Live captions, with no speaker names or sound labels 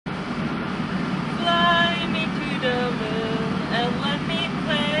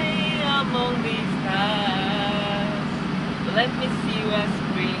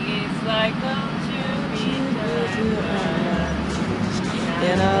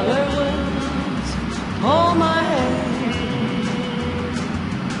hold my hand.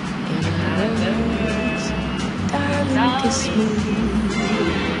 In other words, darling, kiss me.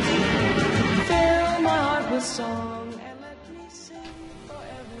 Fill my heart with song and let me sing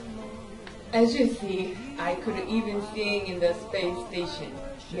forevermore. As you see, I could even sing in the space station.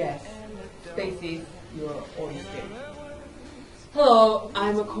 Yes, space is your oyster. Hello,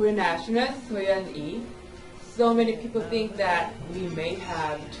 I'm a Korean astronaut, Soyeon Yi. So many people think that we may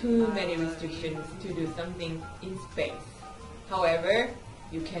have too many restrictions to do something in space. However,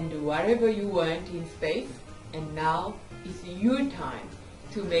 you can do whatever you want in space, and now is your time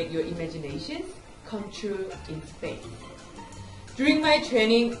to make your imaginations come true in space. During my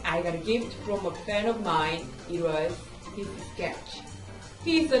training, I got a gift from a friend of mine. It was his sketch.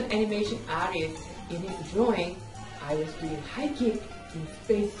 He is an animation artist. In his drawing, I was doing high kick in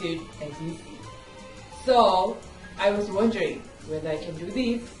spacesuit as you see. So, I was wondering whether I can do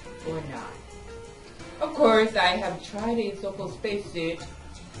this or not. Of course, I have tried in so-called spacesuit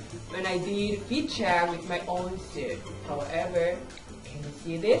when I did feet check with my own suit. However, can you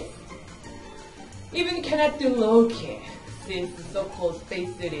see this? Even cannot do low kick, since the so-called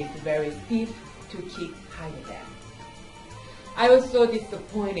spacesuit is very stiff to kick higher than. I was so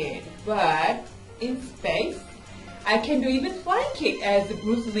disappointed, but in space, I can do even flying kick as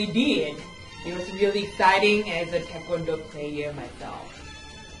Bruce Lee did. It was really exciting as a taekwondo player myself.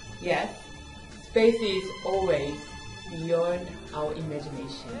 Yes, space is always beyond our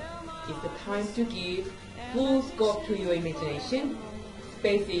imagination. It's the time to give full scope to your imagination.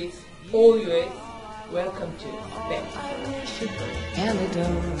 Space is all yours. Welcome to space. And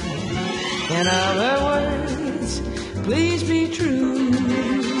adore. In other words, please be true.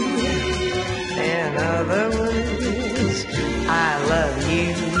 In other words, I love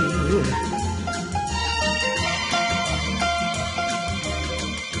you.